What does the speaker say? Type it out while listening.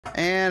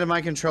And my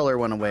controller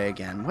went away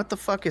again. What the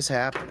fuck is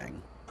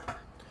happening?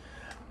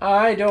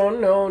 I don't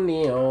know,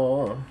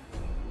 Neil.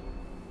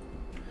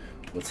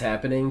 What's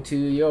happening to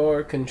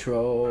your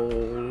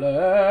controller?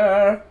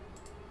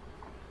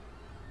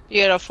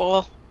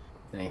 Beautiful.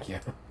 Thank you.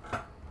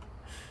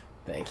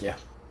 Thank you.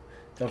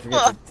 Don't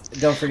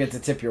forget to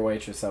tip your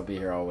waitress. I'll be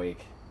here all week.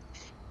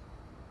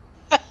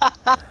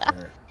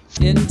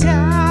 And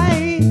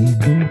I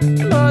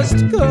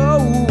must go.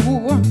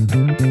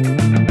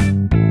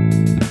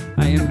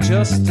 I am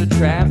just a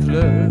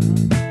traveler.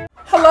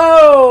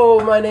 Hello,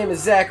 my name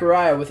is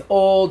Zachariah with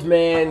Old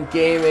Man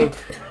Gaming.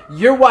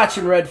 You're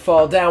watching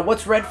Redfall Down.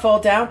 What's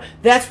Redfall Down?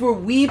 That's where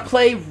we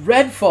play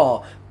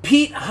Redfall.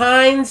 Pete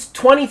Hines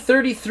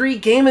 2033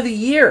 Game of the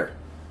Year.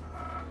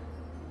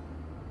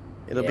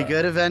 It'll be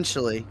good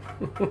eventually.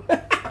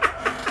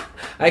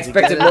 I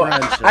expected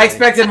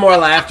more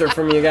laughter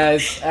from you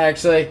guys,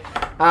 actually.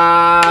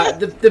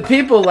 The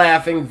people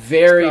laughing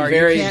very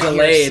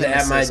delayed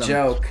at my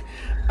joke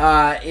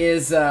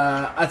is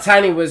a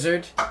tiny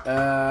wizard.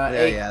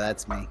 Yeah,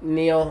 that's me.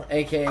 Neil,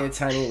 aka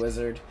Tiny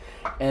Wizard,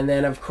 and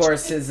then of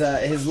course his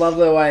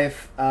lovely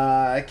wife,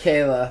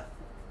 Kayla.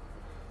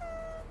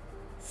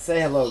 Say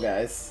hello,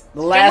 guys.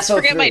 The last Don't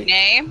forget my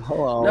name.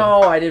 Hello.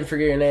 No, I didn't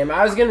forget your name.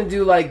 I was gonna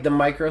do like the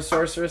micro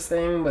sorceress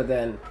thing, but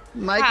then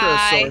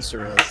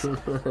Micro-sorceress.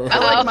 I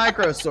like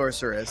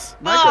Micro-sorceress.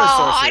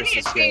 I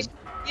need to change.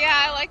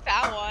 Yeah, I like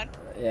that one.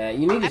 Yeah,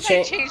 you need to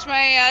change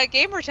my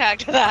gamer tag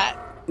to that.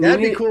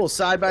 That'd be cool.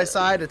 Side by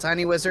side, a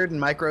tiny wizard and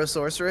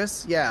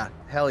Micro-sorceress. Yeah,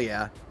 hell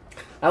yeah.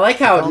 I like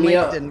how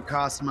Neil didn't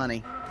cost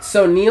money.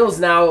 So Neil's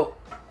now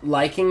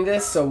liking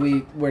this, so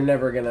we're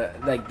never gonna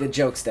like the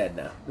joke's dead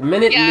now. The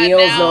minute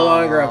Neil's no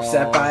longer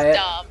upset by it.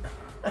 Dumb.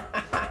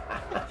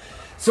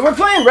 So we're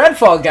playing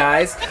Redfall,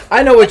 guys.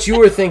 I know what you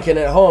were thinking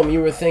at home.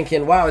 You were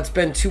thinking, wow, it's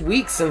been 2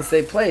 weeks since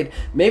they played.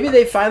 Maybe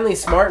they finally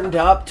smartened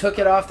up, took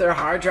it off their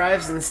hard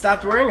drives, and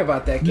stopped worrying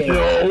about that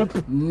game.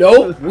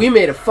 Nope. We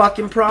made a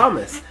fucking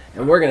promise,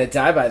 and we're going to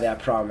die by that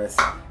promise.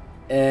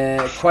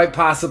 Quite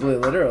possibly,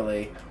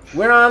 literally.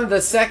 We're on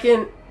the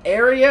second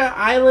area,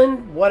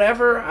 island,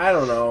 whatever. I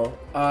don't know.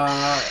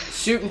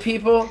 Shooting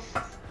people.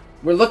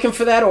 We're looking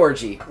for that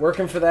orgy.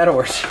 Working for that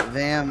orgy.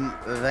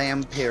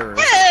 Vampires.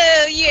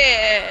 Hell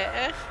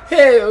yeah!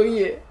 Hell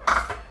yeah!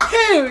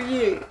 Hell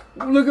yeah!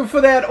 Looking for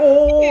that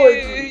orgy.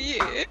 Hell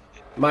yeah!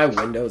 My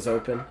window's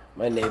open.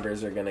 My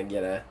neighbors are gonna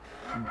get a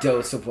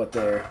dose of what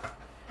the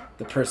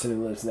person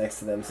who lives next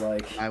to them's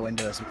like. My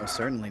window is most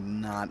certainly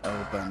not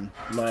open.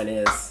 Mine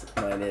is.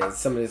 Mine is.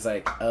 Somebody's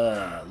like,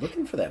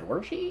 looking for that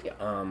orgy?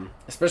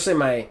 Especially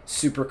my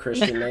super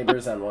Christian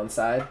neighbors on one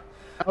side.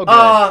 Oh,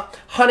 good.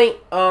 Honey,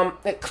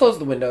 close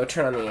the window,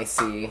 turn on the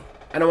AC.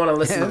 I don't want to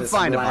listen to this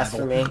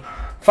blasphemy.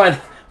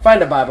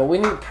 Find a Bible. We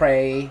need to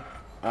pray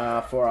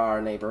for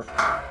our neighbor.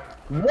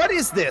 What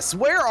is this?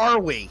 Where are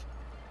we?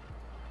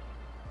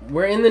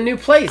 We're in the new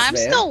place, I'm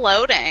man. still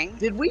loading.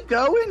 Did we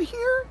go in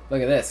here?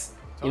 Look at this.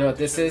 You know what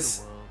this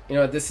is? You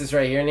know what this is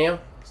right here,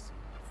 Neil?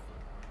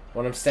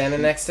 What I'm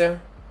standing next to?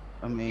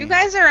 I mean, You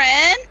guys are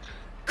in?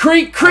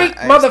 Creek,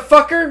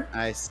 motherfucker!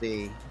 I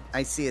see.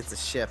 It's a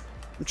ship.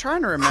 I'm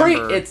trying to remember.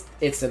 Creek,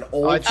 it's an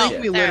old ship. I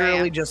think we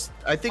literally just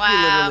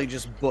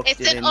booked it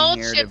in here. It's an old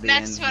ship to be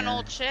next in to an here.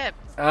 old ship.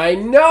 I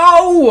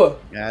know!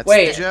 That's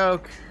Wait. the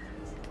joke.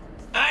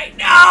 I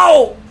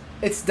know!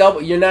 It's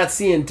double. You're not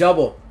seeing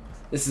double.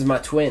 This is my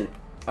twin.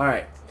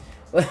 Alright.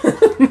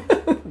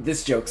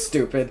 This joke's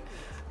stupid.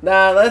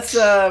 Nah, let's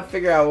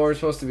figure out what we're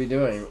supposed to be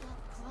doing.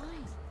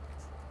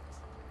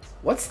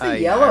 What's the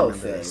yellow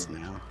thing?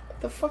 What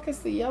the fuck is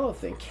the yellow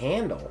thing?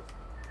 Candle.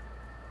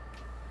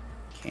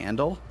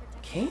 Candle?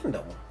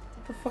 Candle?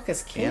 What the fuck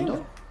is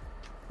candle?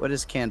 What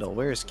is candle?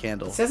 Where is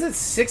candle? It says it's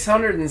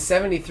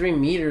 673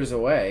 meters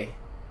away.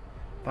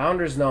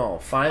 Founders Knoll.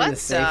 Find the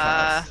safe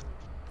house.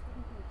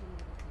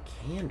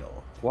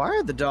 Candle. Why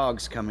are the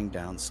dogs coming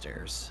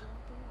downstairs?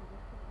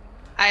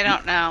 I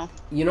don't know.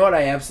 You know what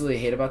I absolutely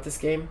hate about this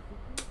game?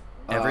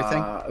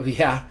 Everything?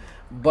 Yeah.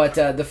 But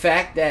the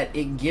fact that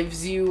it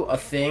gives you a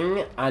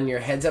thing on your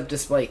heads-up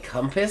display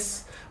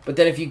compass, but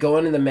then if you go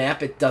into the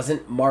map, it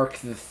doesn't mark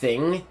the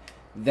thing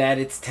that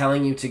it's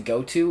telling you to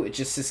go to. It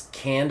just says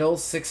candle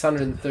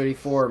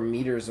 634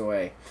 meters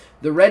away.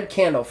 The red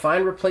candle.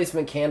 Find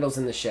replacement candles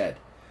in the shed.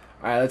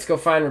 All right, let's go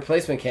find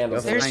replacement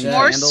candles. There's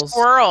more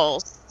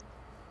squirrels.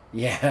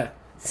 Yeah.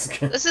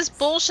 This is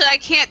bullshit. I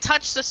can't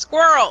touch the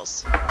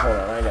squirrels. Hold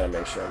on, I gotta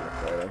make sure I'm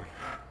recording.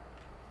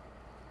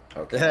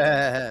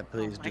 Okay.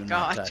 Please do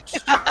God. not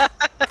touch.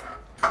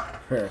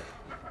 Gotta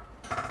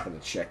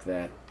check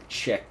that.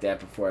 Check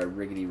that before I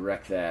riggedy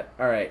wreck that.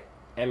 Alright,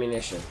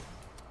 ammunition.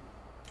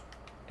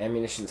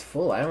 Ammunition's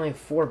full. I only have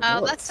 4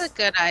 bullets. Oh, that's a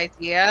good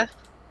idea.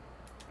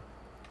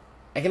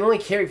 I can only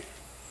carry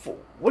 4.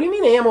 What do you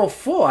mean ammo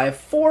full? I have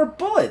 4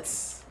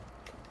 bullets.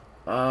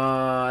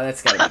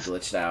 That's gotta be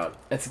glitched out.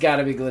 It's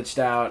gotta be glitched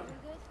out.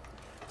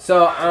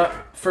 So,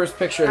 first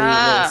picture of the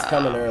evening's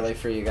coming early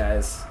for you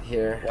guys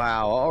here.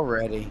 Wow,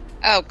 already.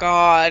 Oh,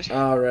 God.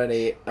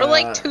 Already. We're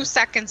like 2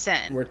 seconds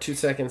in. We're 2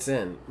 seconds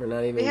in. We're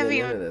not even getting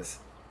into this.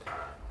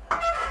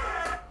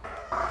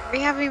 We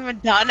haven't even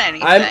done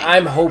anything.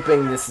 I'm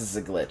hoping this is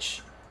a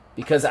glitch.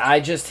 Because I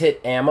just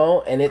hit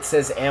ammo, and it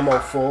says ammo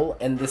full,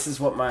 and this is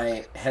what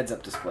my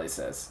heads-up display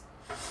says.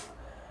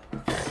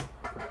 Oh,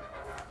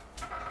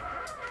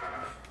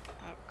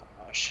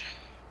 gosh.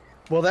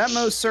 Well, that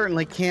most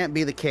certainly can't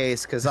be the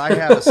case, because I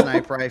have a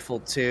sniper rifle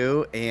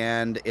too,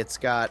 and it's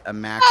got a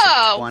max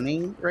of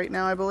 20 right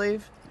now, I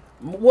believe.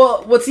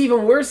 Well, what's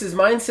even worse is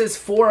mine says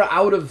 4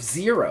 out of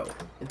 0.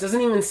 It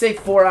doesn't even say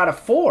 4 out of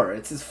 4.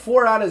 It says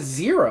 4 out of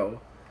 0.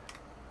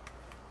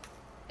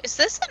 Is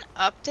this an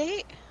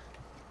update?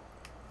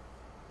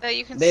 That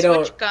you can They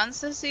switch don't-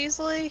 guns this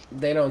easily?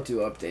 They don't do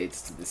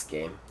updates to this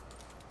game.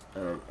 I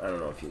don't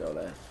know if you know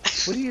that.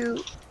 What do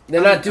you...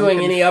 They're not doing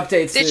any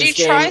updates to Did this you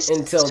game try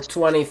until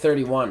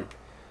 2031.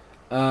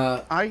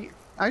 I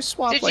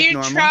swapped Did like you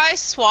normal. try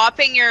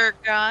swapping your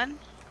gun?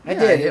 I Yeah,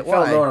 did. I It hit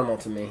felt Y. normal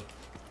to me.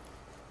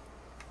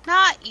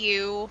 Not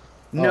you.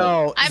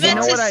 No, I you meant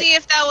know to what see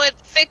if that would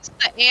fix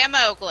the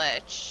ammo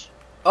glitch.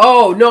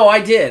 Oh, no, I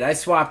did. I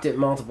swapped it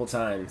multiple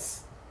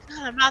times.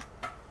 God, I'm not...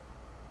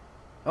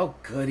 Oh,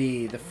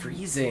 goody. The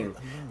freezing.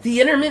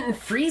 The intermittent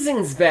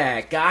freezing's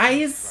back,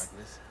 guys.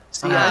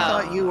 See, I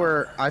thought you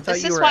were. I thought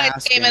This you is were why it's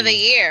asking. Game of the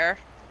Year.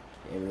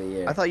 Game of the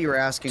year. I thought you were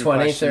asking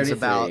questions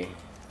about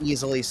 2033.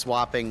 easily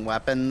swapping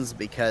weapons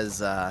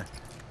because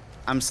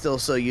I'm still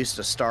so used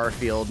to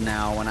Starfield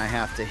now when I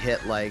have to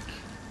hit like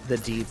the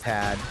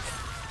D-pad.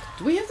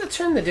 Do we have to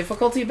turn the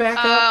difficulty back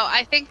Oh, up?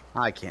 I think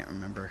I can't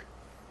remember.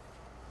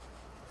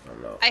 I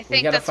don't know. I We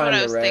think gotta that's what find I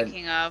the was red-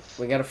 thinking of.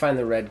 We gotta find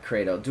the red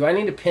cradle. Do I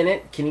need to pin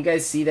it? Can you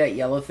guys see that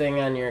yellow thing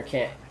on your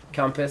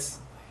compass?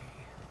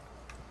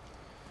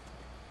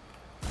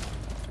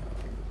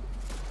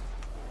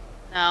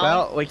 No.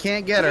 Well, we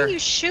can't get what her. are you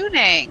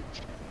shooting?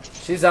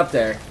 She's up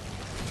there.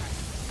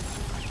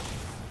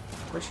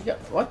 Where'd she go?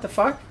 What the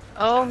fuck?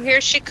 Oh,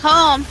 here she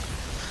come.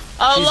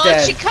 Oh, She's look,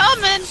 dead. she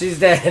coming. She's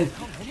dead.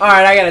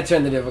 Alright, I gotta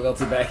turn the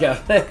difficulty back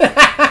up.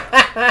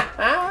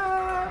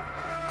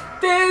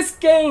 This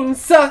game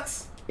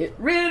sucks. It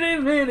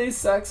really, really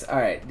sucks.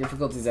 Alright,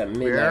 difficulty's at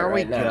midnight Where are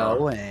we right now.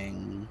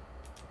 going?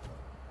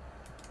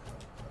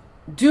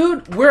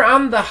 Dude, we're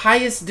on the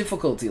highest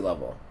difficulty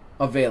level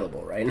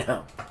available right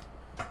now.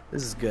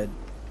 This is good.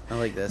 I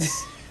like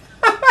this.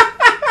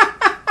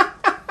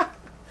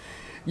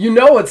 You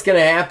know what's gonna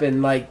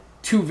happen, like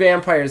 2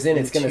 vampires in,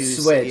 it's gonna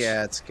switch.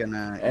 Yeah, it's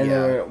gonna. And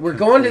yeah, we're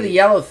going to the complete.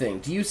 yellow thing.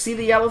 Do you see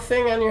the yellow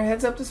thing on your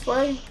heads-up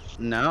display?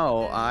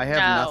 No, I have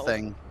No.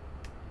 nothing.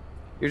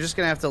 You're just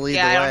gonna have to lead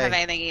Yeah, I the don't way. have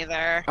anything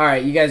either.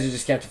 Alright, you guys are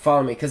just gonna have to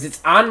follow me, because it's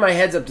on my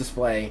heads-up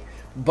display,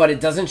 but it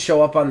doesn't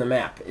show up on the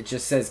map. It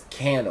just says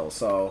candle,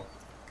 so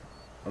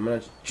I'm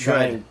gonna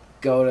try Good. and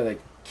go to the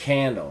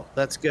candle.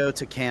 Let's go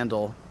to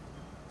Candle.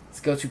 Let's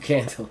go to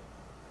candle.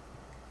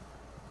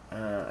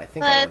 I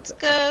think Let's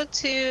go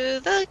to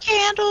the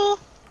candle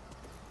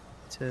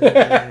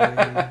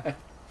Today.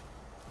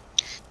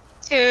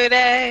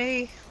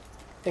 today.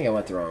 I think I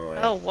went the wrong way.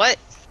 Oh, what?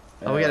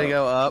 Oh, we gotta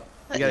go up.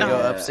 We gotta go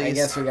up. I See,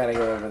 guess we gotta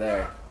go over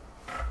there.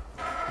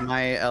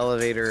 my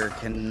elevator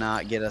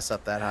cannot get us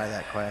up that high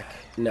that quick.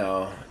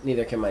 No,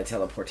 neither can my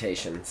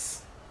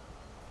teleportations.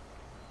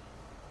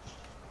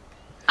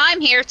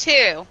 I'm here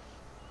too.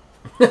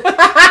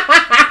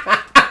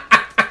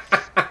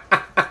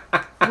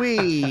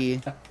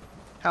 Wee.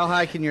 How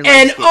high can your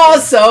And legs get you?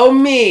 also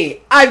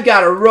me! I've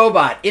got a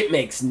robot. It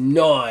makes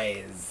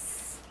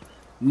noise.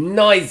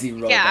 Noisy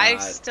robot. Yeah, I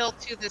still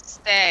to this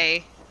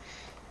day.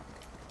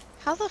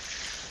 How the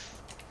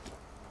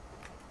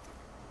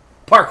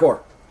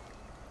Parkour.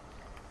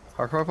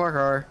 Parkour,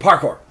 parkour.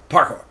 Parkour.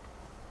 Parkour.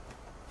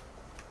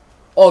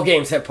 All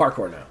games have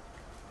parkour now.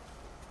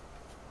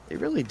 They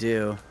really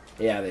do.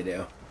 Yeah, they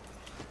do.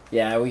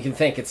 Yeah, we can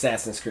thank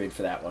Assassin's Creed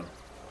for that one.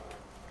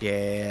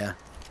 Yeah.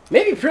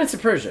 Maybe Prince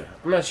of Persia.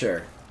 I'm not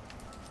sure.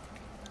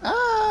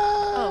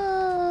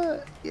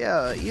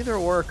 Yeah, either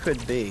or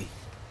could be.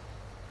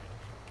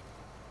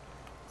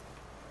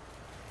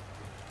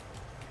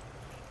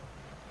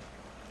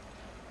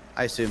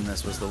 I assume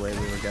this was the way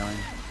we were going.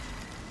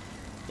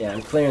 Yeah,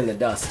 I'm clearing the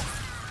dust.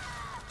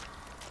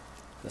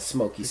 The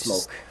smoky It's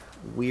smoke.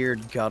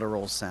 Weird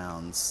guttural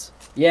sounds.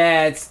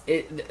 Yeah,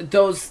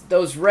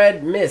 those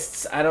red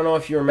mists. I don't know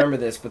if you remember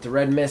this, but the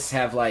red mists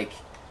have like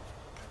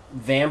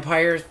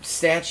vampire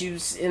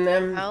statues in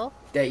them hell?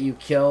 that you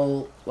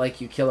kill,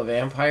 like you kill a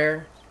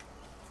vampire.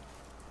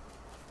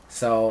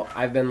 So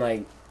I've been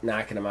like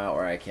knocking them out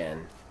where I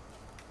can.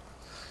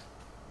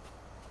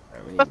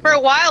 Alright, we need But to for go.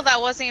 a while that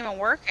wasn't even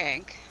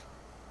working.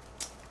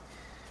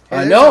 Hey,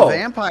 there's no. a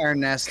vampire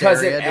nest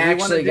 'Cause area. it Do we want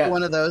to actually do got-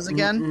 one of those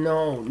again?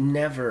 No,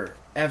 never.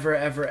 Ever,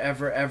 ever,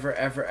 ever, ever,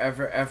 ever,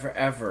 ever, ever,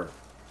 ever.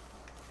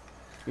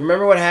 You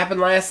remember what happened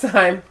last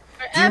time?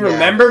 Do you Forever.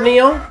 remember,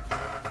 Neil?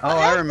 Oh,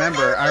 I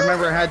remember. I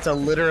remember I had to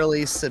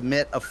literally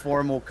submit a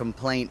formal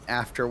complaint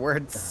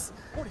afterwards.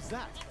 What is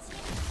that?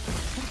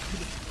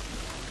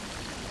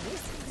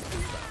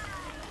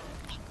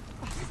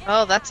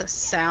 Oh, that's a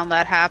sound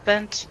that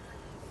happened.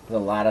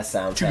 There's a lot of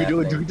sounds happening.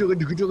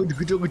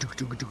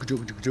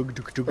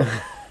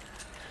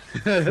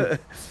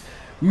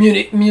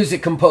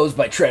 Music composed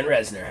by Trent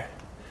Reznor.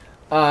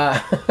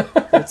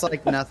 It's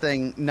like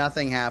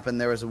nothing happened.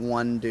 There was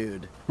one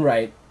dude.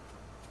 Right.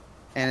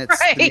 And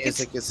the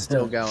music is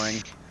still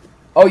going.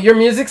 Oh, your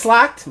music's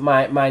locked?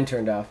 Mine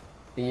turned off.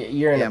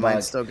 You're in a bug.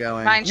 Mine's still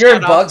going. You're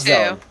in bug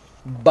zone.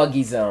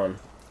 Buggy zone.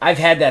 I've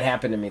had that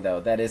happen to me,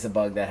 though. That is a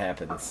bug that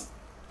happens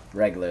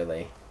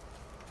regularly.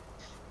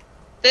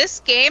 This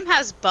game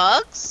has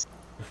bugs?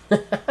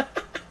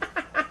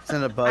 It's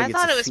not a bug, I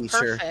thought it it's a was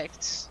feature.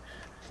 perfect.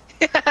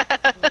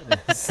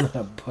 It's not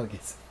a bug,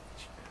 it's a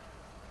feature.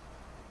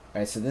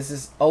 Alright, so this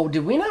is... Oh,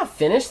 did we not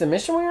finish the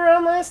mission we were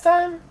on last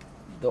time?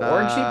 The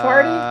orgy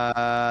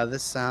party?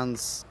 This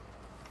sounds...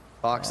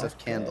 Box of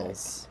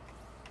candles.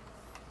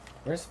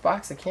 Where's the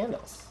box of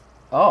candles?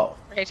 Oh.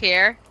 Right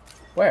here.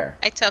 Where?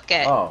 I took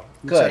it. Oh,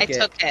 good. I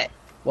took it.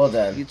 Well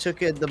done. You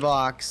took it, the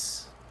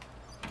box.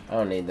 I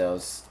don't need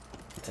those.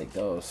 I'll take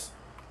those.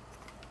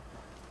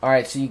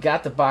 Alright, so you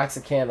got the box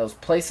of candles.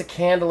 Place a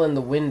candle in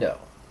the window.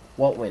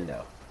 What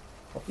window?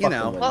 You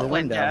know, what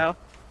window?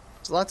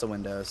 There's lots of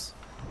windows.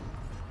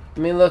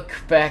 Let me look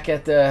back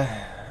at the...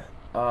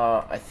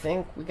 I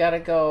think we gotta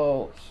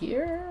go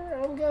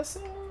here, I'm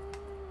guessing?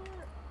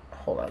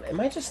 Hold on. Am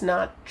I just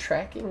not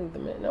tracking the...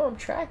 No, I'm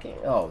tracking.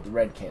 Oh, the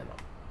red candle.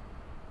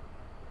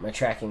 Am I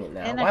tracking it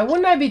now? Why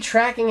wouldn't I be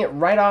tracking it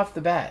right off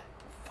the bat?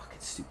 Fucking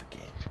stupid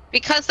game.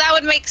 Because that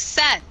would make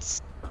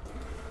sense.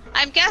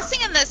 I'm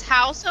guessing in this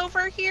house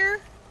over here.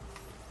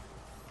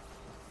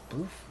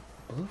 Blue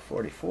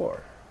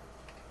 44.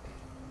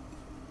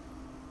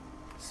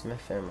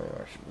 Smith family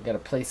worship. We gotta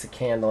place a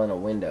candle in a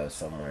window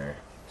somewhere.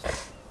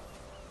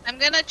 I'm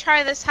gonna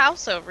try this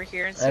house over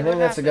here and see I think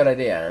that's a good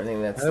idea. I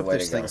think that's the way to go.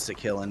 There's things to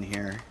kill in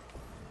here.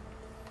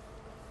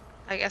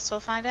 I guess we'll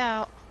find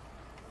out.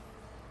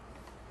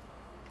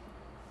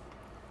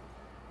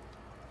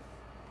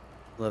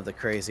 Love the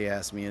crazy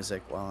ass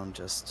music while I'm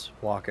just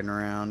walking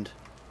around.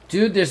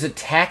 Dude, there's a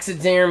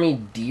taxidermy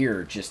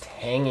deer just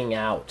hanging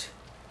out.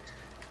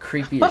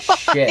 Creepy as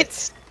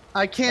shit.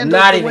 I can't. I'm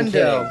not even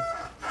kidding.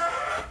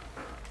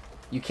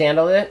 You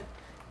candled it?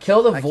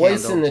 Kill the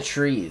voice in the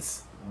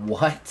trees.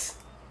 What?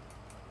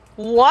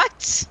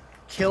 What?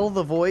 Kill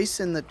the voice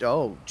in the...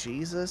 Oh,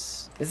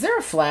 Jesus. Is there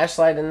a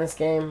flashlight in this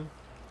game?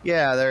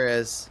 Yeah, there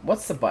is.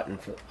 What's the button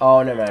for...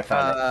 Oh, never mind. I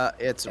found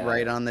it. It's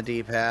right on the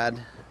D-pad.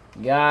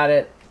 Got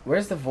it.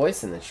 Where's the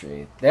voice in the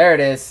tree? There it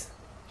is.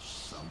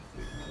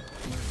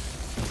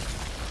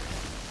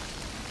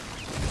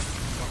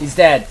 He's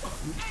dead.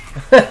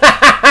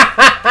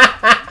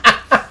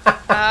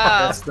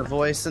 That's the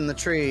voice in the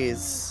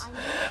trees.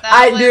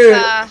 Dude,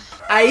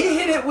 I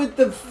hit it with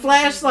the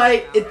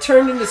flashlight. It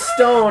turned into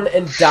stone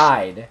and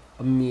died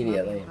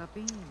immediately.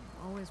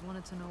 Always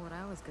wanted to know what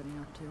I was getting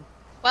up to.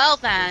 Well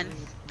then,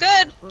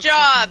 good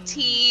job,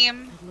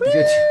 team.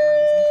 Good.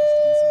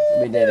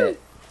 We did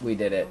it. We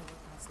did it.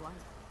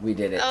 We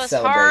did it. That was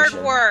Celebration.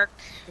 hard work.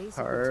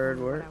 Hard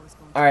work.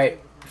 All right,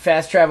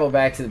 fast travel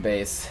back to the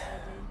base.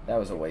 That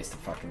was a waste of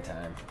fucking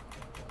time.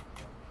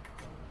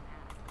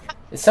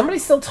 Is somebody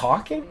still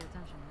talking?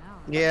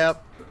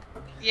 Yep.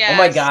 Yes. Oh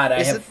my god,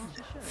 I have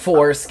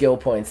 4 skill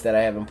points that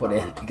I haven't put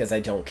in because I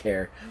don't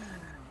care.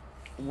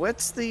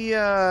 What's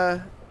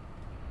the,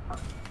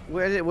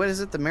 what is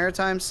it? The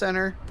Maritime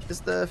Center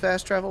is the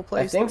fast travel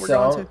place? I think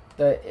so.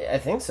 I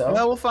think so.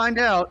 Well, we'll find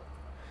out.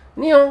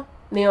 Neil,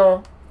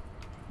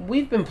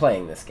 we've been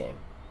playing this game,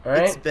 all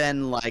right? It's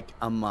been like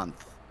a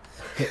month.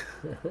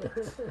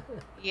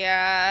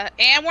 Yeah,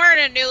 and we're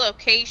in a new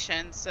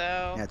location,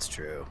 so... That's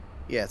true.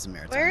 Yeah, it's a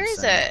Maritime Where is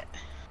Center. it?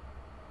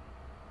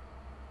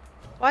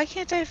 Why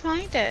can't I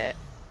find it?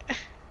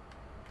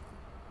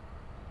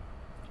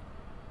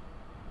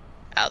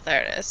 Oh,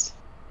 there it is.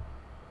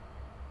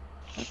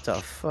 What the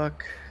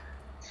fuck?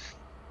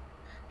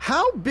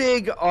 How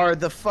big are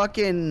the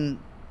fucking...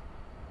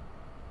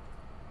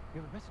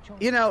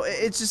 You know,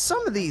 it's just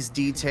some of these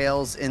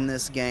details in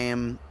this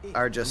game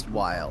are just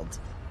wild.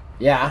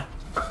 Yeah.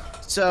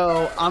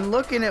 So, I'm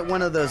looking at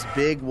one of those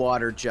big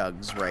water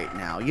jugs right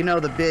now. You know,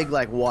 the big,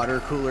 like, water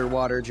cooler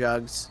water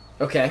jugs?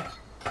 Okay.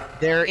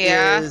 There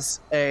is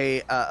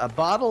a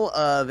bottle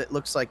of, it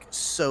looks like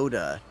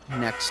soda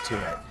next to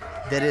it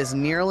that is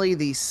nearly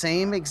the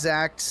same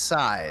exact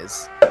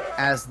size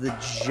as the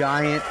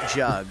giant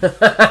jug.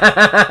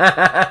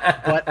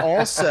 But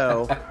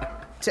also,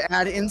 to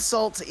add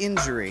insult to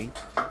injury,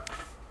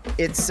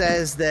 it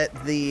says that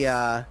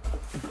the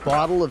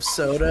bottle of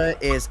soda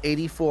is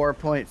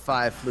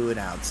 84.5 fluid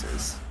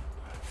ounces.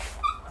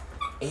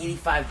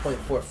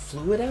 85.4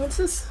 fluid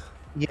ounces?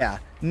 Yeah,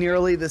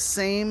 nearly the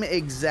same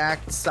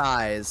exact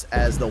size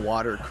as the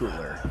water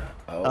cooler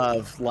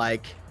of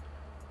like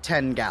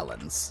 10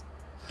 gallons.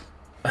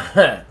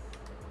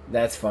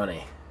 That's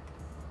funny.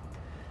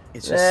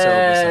 It's just so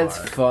bizarre.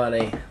 That's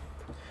funny.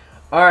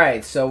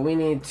 Alright, so we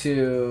need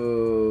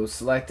to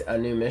select a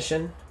new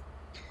mission.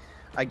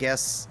 I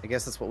guess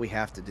that's what we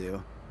have to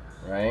do.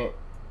 Right?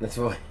 That's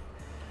what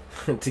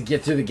to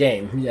get through the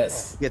game,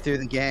 yes. Get through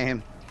the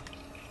game.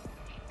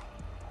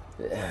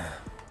 Yeah.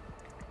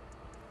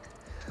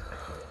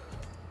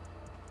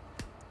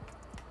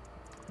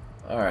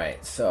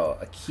 Alright, so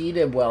a key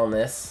to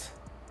wellness.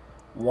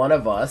 One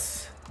of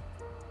us.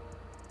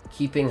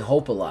 Keeping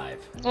hope alive.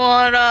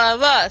 One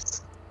of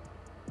us.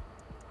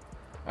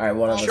 Alright,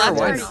 one of us. Sure,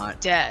 why That's not?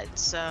 dead,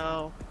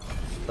 so...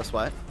 That's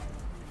what?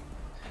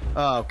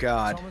 Oh,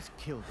 God. Thomas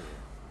Kildare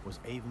was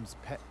Avon's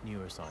pet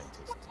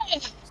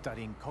neuroscientist,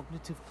 studying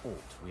cognitive alt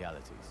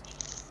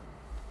realities.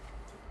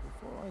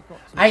 Before I got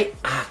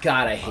to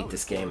God, I hate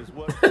this game.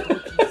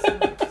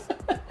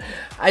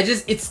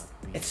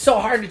 It's so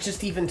hard to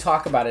just even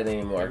talk about it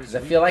anymore because I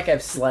feel like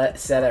I've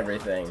said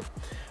everything.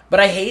 But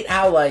I hate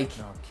how like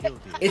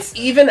it's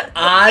even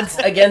odds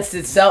against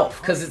itself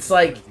because it's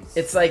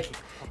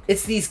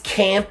these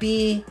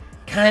campy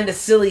kind of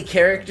silly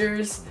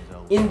characters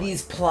in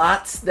these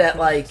plots that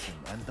like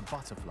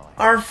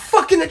are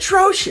fucking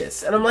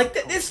atrocious, and I'm like,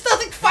 there's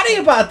nothing funny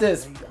about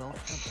this.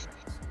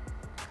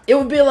 It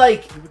would be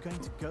like,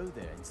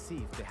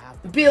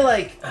 it'd be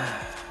like.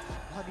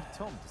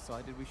 Tom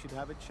decided we should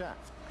have a chat.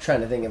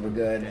 Trying to think of a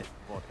good.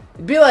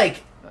 It'd be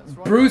like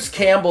Bruce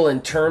Campbell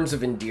in terms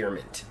of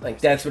endearment. Like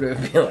that's what it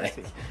would be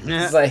like.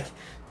 It's like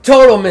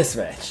total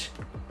mismatch.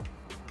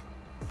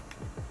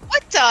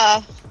 What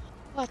the?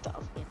 What the?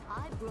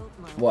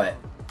 What?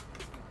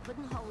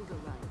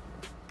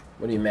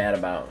 What are you mad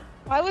about?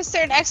 Why was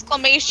there an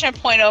exclamation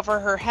point over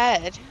her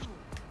head?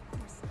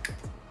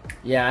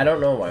 Yeah, I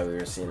don't know why we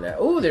were seeing that.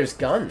 Oh, there's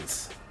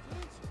guns.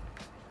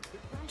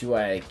 Do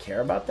I care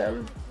about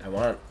them? I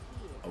want.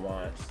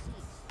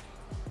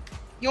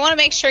 You want to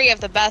make sure you have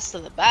the best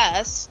of the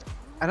best.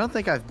 I don't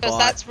think I've Because bought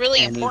that's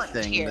really important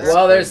anything here. this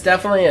Well, there's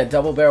definitely a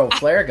double-barrel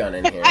flare gun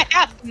in here. I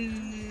have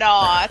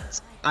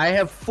not. I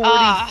have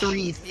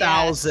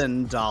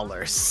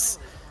 $43,000.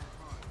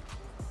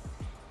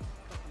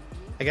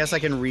 I guess I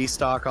can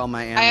restock all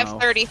my ammo. I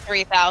have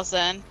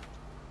 33,000.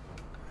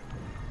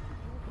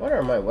 What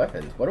are my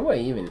weapons? What am I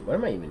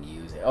even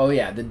using? Oh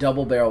yeah, the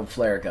double-barrel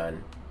flare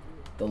gun,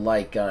 the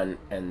light gun,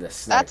 and the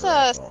sniper That's a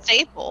rifle.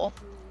 staple.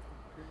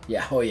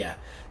 Yeah, oh yeah.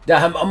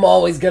 I'm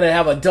always gonna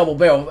have a double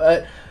barrel,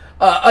 a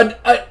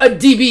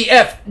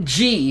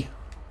DBFG,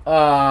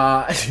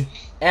 at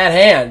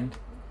hand.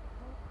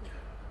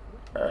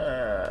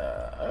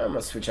 I'm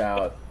gonna switch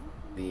out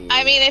the.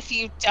 I mean, if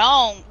you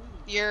don't,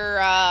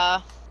 you're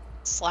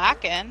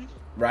slacking.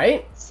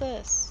 Right? What's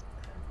this?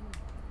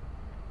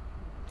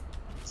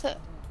 What's it?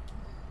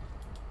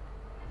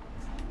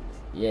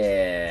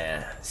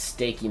 Yeah,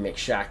 Steaky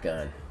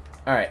McShotgun.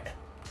 All right.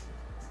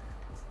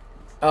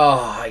 Oh,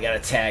 I gotta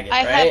tag it,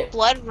 I right? have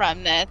blood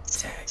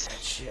remnants. Tag that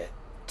shit.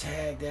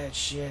 Tag that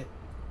shit.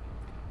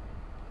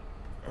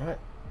 What?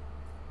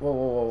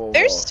 Whoa.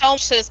 There's so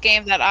much to this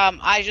game that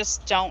I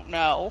just don't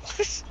know.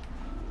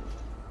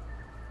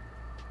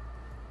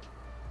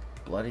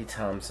 Bloody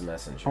Tom's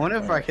Messenger. I wonder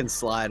if I can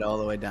slide all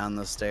the way down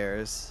the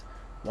stairs.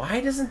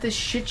 Why doesn't this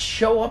shit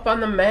show up on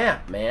the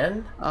map,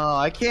 man? Oh,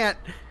 I can't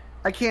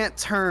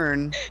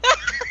turn.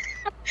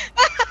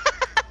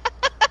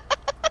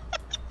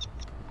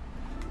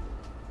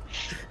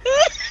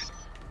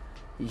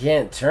 You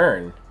can't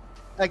turn.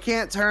 I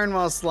can't turn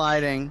while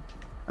sliding.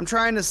 I'm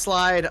trying to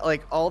slide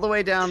like all the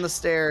way down the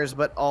stairs,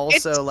 but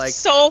also It's like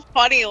so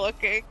funny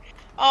looking.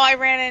 Oh, I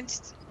ran into.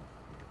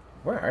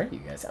 Where are you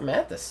guys? I'm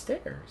at the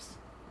stairs.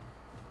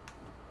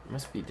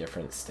 Must be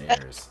different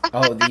stairs.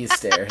 Oh, these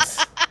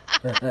stairs.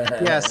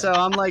 yeah. So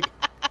I'm like.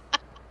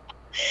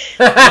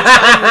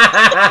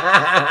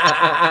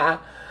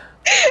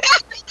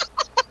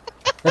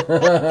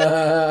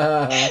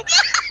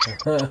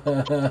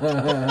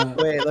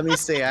 Wait, let me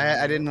see.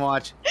 I didn't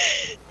watch.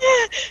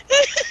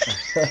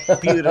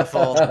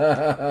 Beautiful.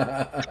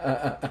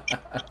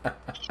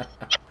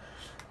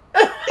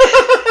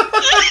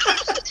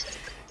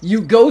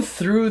 You go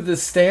through the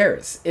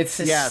stairs. It's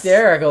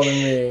hysterical to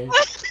me.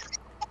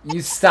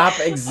 You stop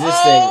existing.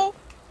 Oh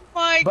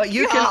my But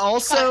you God. can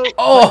also.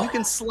 Oh. But you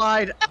can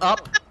slide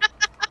up.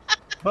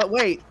 But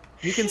wait,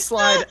 you can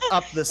slide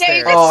up the Yeah, you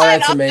stairs. can Oh, slide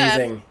that's up them.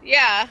 amazing.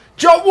 Yeah.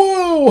 Joe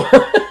Woo!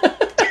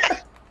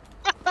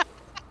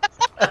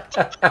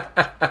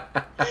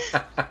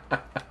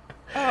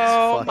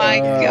 Oh my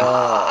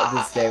God.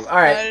 This game. All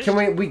right,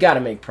 can we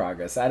gotta make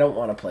progress. I don't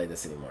want to play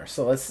this anymore.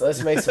 So let's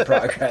make some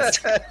progress.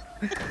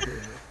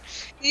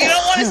 You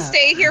don't want to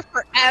stay here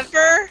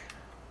forever?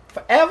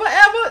 Forever,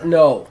 ever?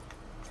 No.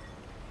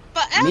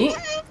 Forever? Me?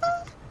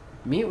 Ever?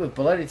 Meet with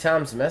Bloody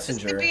Tom's This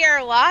Messenger. could be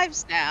our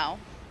lives now.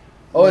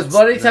 Oh, is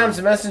Bloody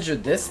Tom's Messenger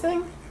this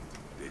thing?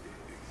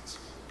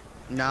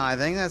 No, I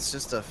think that's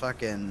just a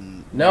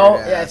fucking. No,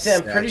 weird-ass yeah,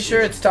 I'm pretty statue.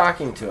 sure it's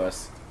talking to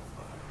us.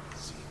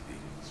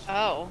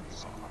 Oh.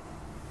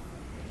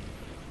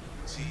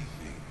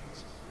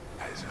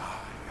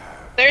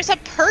 There's a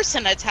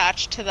person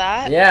attached to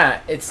that.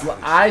 Yeah, its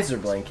eyes are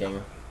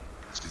blinking.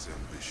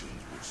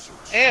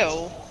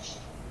 Ew.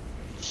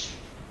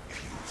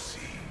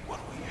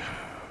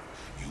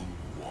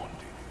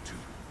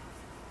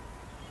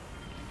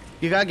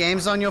 You got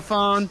games on your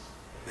phone?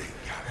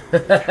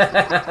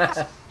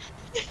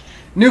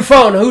 New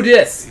phone, who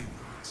dis?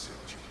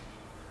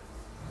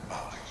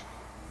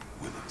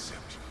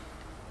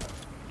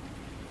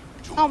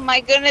 Oh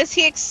my goodness,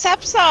 he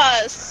accepts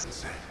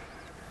us.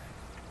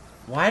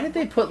 Why did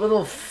they put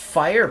little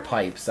fire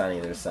pipes on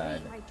either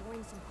side? I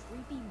joined some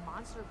creepy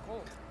monster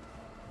cult.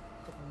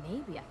 But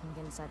maybe I can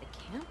get inside the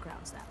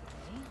campgrounds that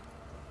way.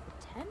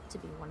 Pretend to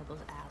be one of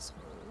those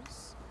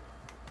assholes.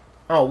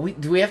 Oh,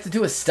 do we have to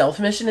do a stealth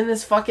mission in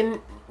this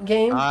fucking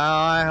game?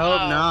 I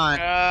hope not.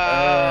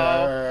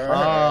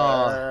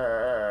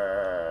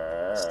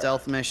 No.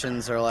 Stealth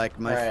missions are like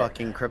my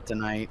fucking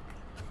kryptonite.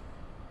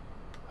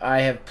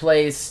 I have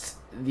placed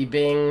the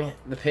ping.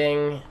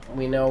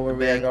 We know where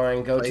we are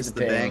going. Go to the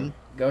ping.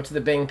 Go to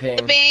the ping.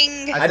 The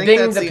Bing. I think binged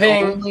that's the the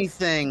ping. only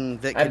thing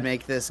that could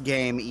make this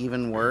game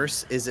even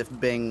worse is if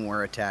Bing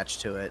were attached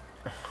to it.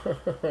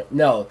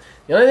 No,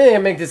 the only thing that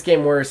can make this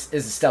game worse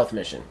is a stealth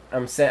mission.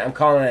 I'm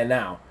calling it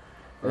now.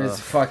 It's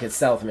a fucking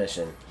stealth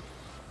mission.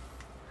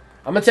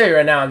 I'm gonna tell you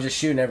right now, I'm just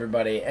shooting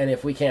everybody, and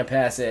if we can't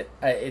pass it,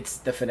 it's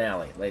the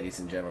finale, ladies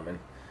and gentlemen.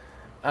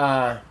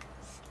 Oh,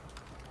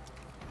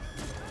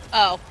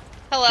 hello.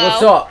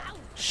 What's up?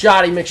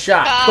 Shotty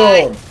McShot.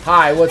 Hi. Boom.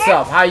 Hi, what's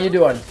up? How you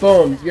doing?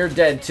 Boom. You're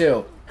dead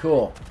too.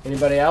 Cool.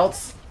 Anybody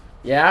else?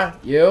 Yeah?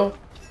 You?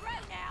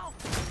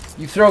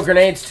 You throw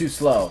grenades too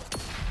slow.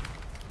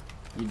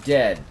 You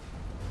dead.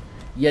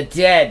 You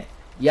dead.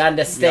 You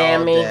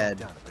understand me?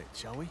 Dead.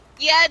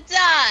 Yeah,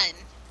 done.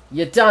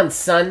 You done,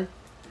 son.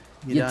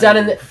 You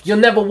done. You'll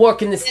never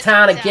work in this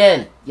town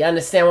again. You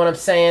understand what I'm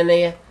saying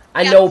there?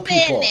 I know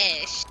people.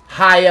 Finished.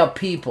 High up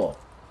people.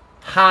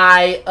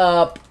 High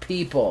up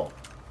people.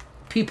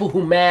 People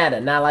who matter,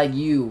 not like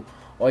you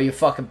or your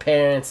fucking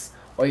parents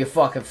or your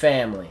fucking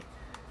family.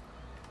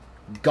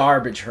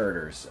 Garbage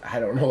herders. I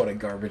don't know what a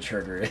garbage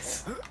herder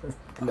is.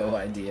 No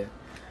idea.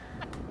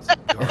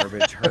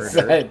 Garbage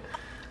herder.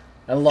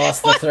 I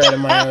lost the thread of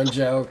my own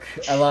joke.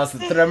 Get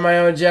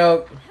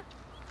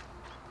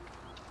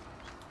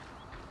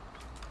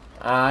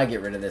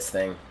rid of this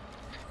thing.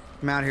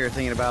 I'm out here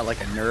thinking about like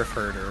a Nerf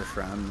herder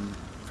from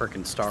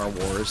frickin' Star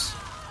Wars.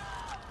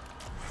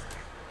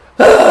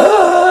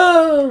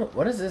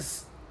 What is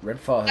this?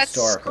 Redfall That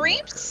historical. scream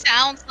marker.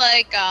 sounds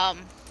like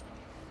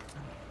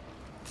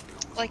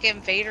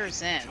Invader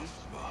Zim.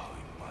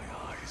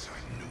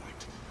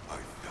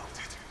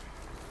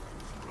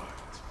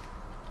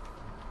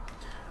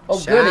 Oh,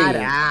 Shut goody.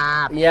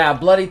 up. Yeah,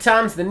 Bloody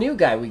Tom's the new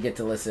guy we get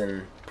to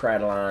listen,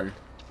 prattle on.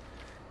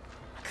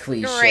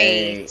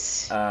 Cliche,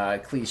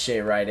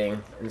 cliche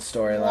writing and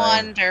storyline.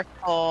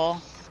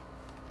 Wonderful.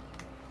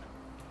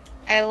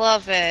 I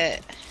love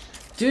it.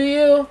 Do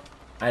you?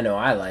 I know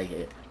I like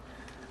it.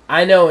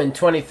 I know in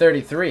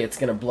 2033 it's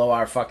gonna blow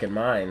our fucking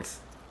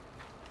minds.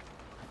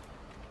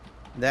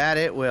 That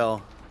it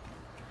will.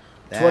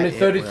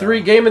 2033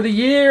 Game of the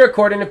Year,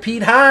 according to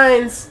Pete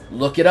Hines.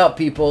 Look it up,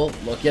 people.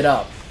 Look it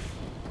up.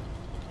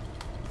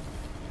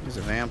 There's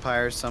a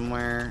vampire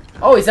somewhere.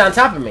 Oh, he's on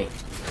top of me.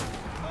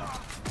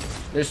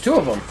 There's two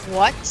of them.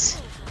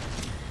 What?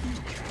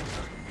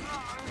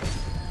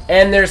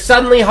 And they're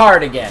suddenly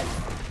hard again.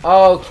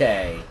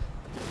 Okay.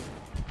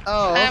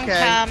 Oh,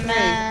 okay. I'm coming.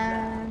 Hey.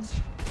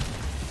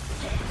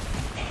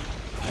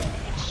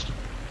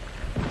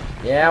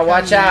 Yeah,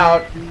 watch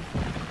out.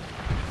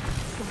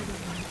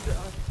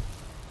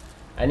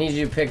 I need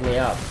you to pick me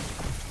up.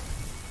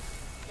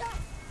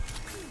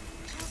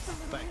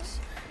 Thanks.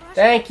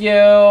 Thank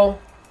you.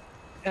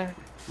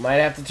 Might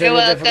have to turn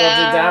You're the difficulty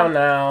welcome. down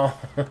now.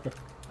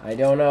 I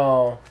don't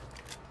know.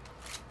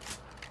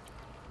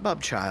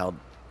 Bub child.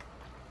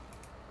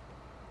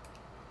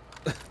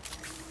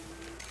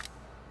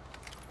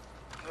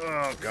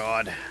 Oh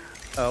God.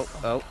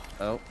 Oh.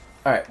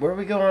 Alright, where are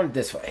we going?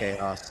 This way.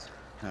 Chaos.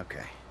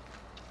 Okay.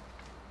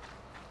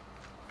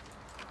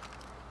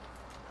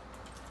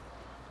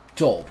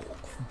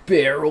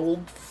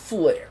 Double-barreled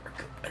flare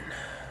gun.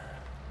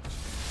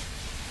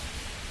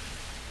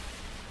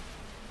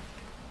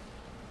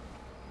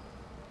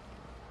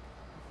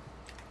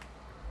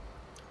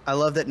 I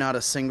love that not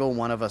a single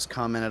one of us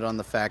commented on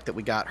the fact that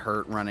we got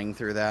hurt running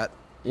through that.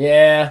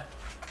 Yeah.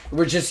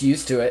 We're just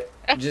used to it.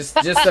 Just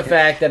the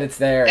fact that it's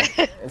there.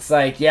 It's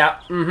like,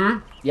 yep,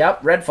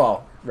 yep,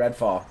 Redfall.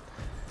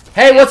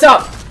 Hey, what's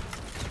up?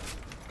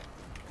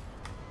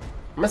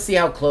 I'm gonna see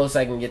how close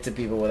I can get to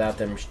people without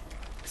them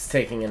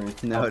taking in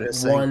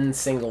Noticing. one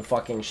single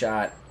fucking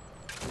shot.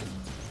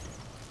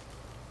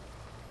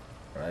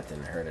 Well, that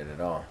didn't hurt it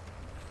at all.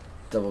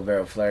 Double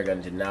barrel flare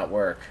gun did not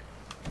work.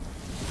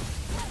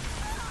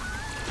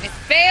 It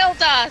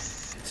failed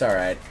us. It's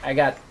alright. I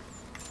got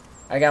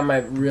my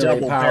really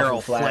Double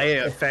powerful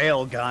barrel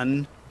fail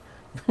gun.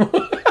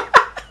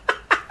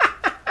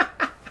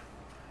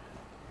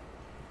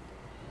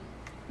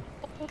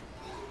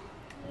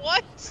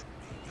 What?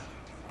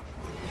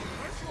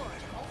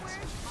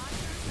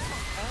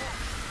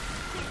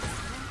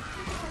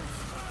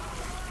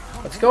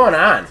 What's going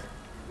on?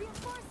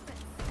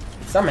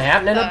 Something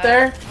happening up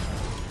there?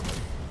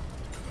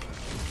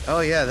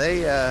 Oh yeah, they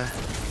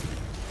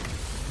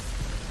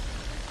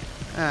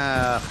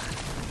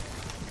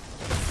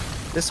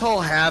this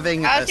whole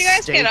having How'd a you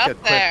guys stake get up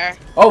equipped there?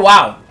 Oh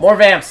wow, more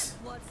vamps.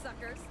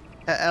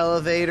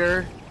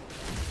 elevator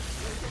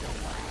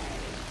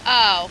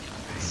Oh,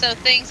 so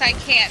things I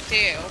can't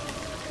do.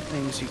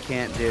 Things you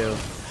can't do.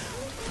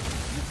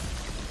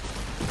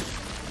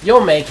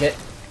 You'll make it.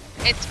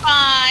 It's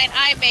fine.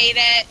 I made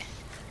it.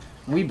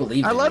 We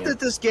believe I in love you.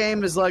 that this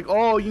game is like,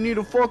 oh, you need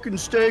a fucking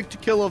steak to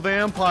kill a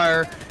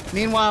vampire.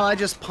 Meanwhile, I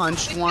just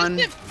punched one.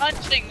 Just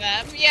punching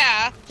them,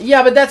 yeah.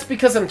 Yeah, but that's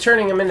because I'm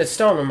turning them into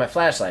stone with my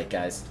flashlight,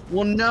 guys.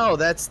 Well, no,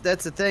 that's the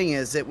thing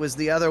is, it was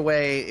the other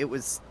way. It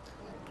was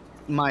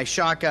my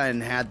shotgun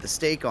had the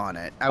stake on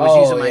it. I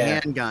was using my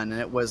handgun,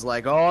 and it was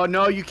like, oh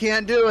no, you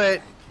can't do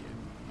it.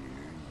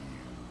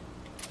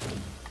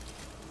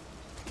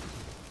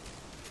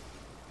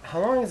 How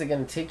long is it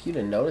going to take you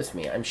to notice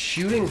me? I'm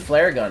shooting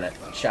flare gun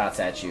shots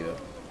at you.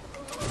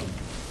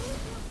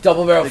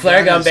 Double barrel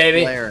flare gun,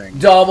 baby. Flaring.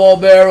 Double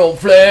barrel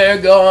flare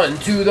gun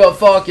to the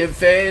fucking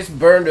face.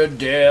 Burn to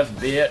death,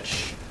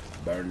 bitch.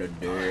 Burn to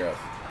death.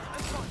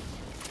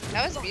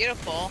 That was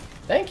beautiful.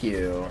 Thank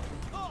you.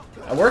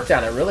 I worked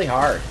on it really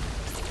hard.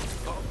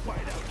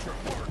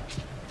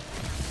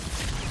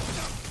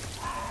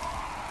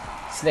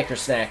 Snicker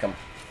snack 'em.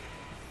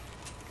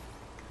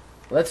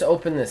 Let's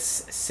open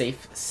this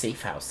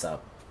safe house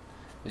up.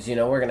 Because you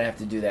know we're going to have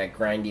to do that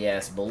grindy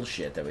ass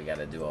bullshit that we got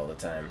to do all the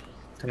time.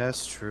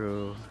 That's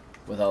true.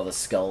 With all the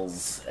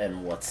skulls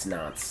and what's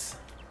nots.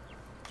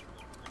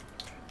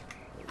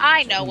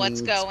 I know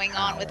what's going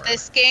on with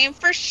this game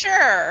for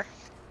sure.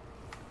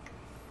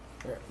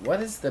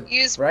 What is the...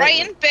 Use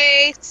Brighton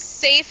Bay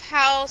safe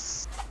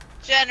house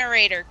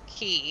generator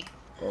key.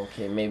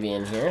 Okay, maybe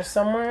in here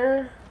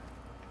somewhere?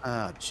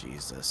 Oh,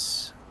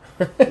 Jesus.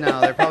 No,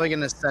 they're probably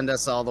going to send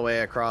us all the way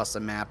across the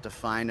map to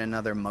find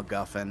another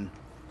MacGuffin.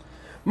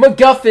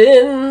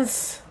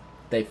 MacGuffins!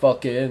 They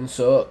fucking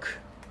suck.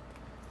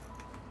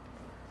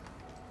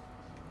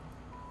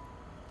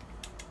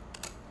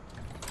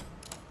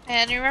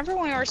 And you remember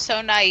when we were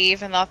so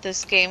naive and thought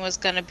this game was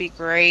going to be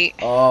great?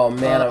 Oh,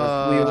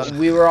 man,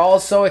 we were all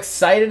so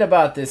excited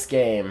about this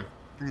game.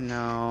 I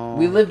know.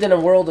 We lived in a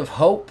world of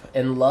hope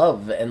and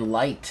love and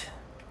light.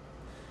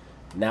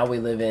 Now we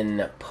live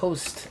in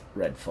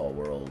post-Redfall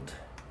world.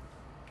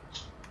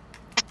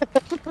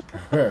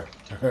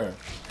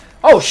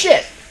 Oh,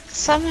 shit!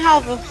 Somehow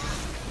the...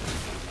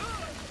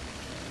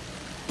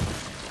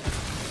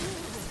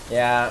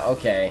 Yeah,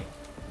 okay.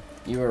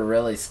 You were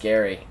really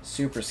scary.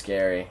 Super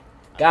scary.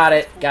 Got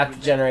it. Got the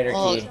generator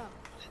key.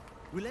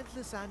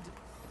 Relentless and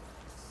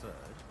surge,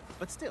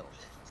 but still.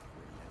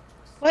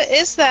 What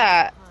is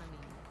that?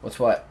 What's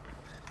what?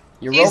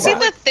 Your Do you robot. see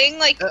the thing,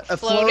 like, a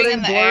floating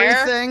in the blurry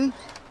air? thing?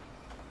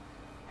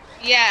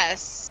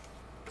 Yes.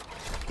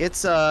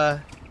 It's,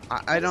 I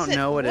don't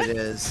know what it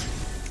is.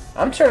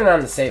 I'm turning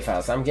on the safe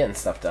house. I'm getting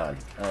stuff done.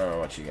 I don't know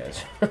what you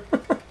guys...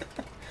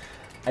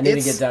 I need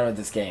to get done with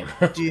this game.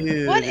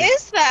 Dude. What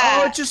is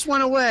that? Oh, it just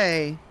went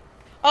away.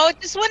 Oh, it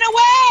just went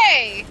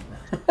away!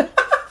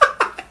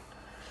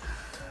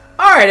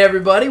 Alright,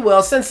 everybody.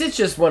 Well, since it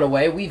just went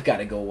away, we've got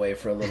to go away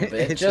for a little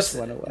bit. It just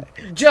went away.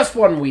 Just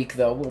 1 week,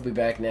 though. We'll be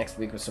back next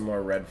week with some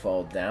more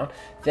Redfall Down.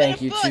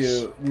 Thank you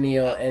to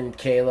Neil and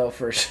Kayla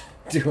for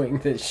doing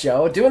this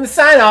show. Doing the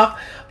sign-off.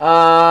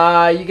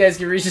 You guys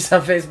can reach us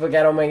on Facebook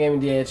at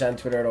OhMyGamingDH, on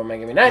Twitter at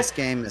OhMyGamingNight. This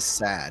game is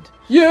sad.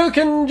 You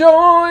can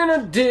join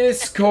a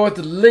Discord.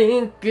 The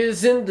link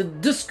is in the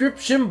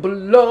description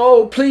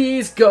below.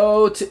 Please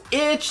go to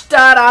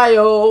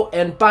itch.io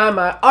and buy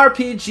my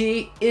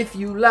RPG if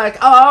you like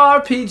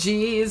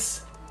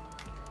RPGs.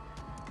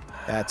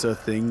 That's a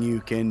thing you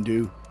can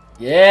do.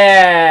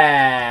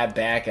 Yeah,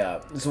 back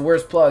up. It's the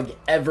worst plug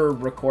ever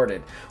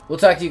recorded. We'll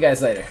talk to you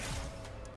guys later.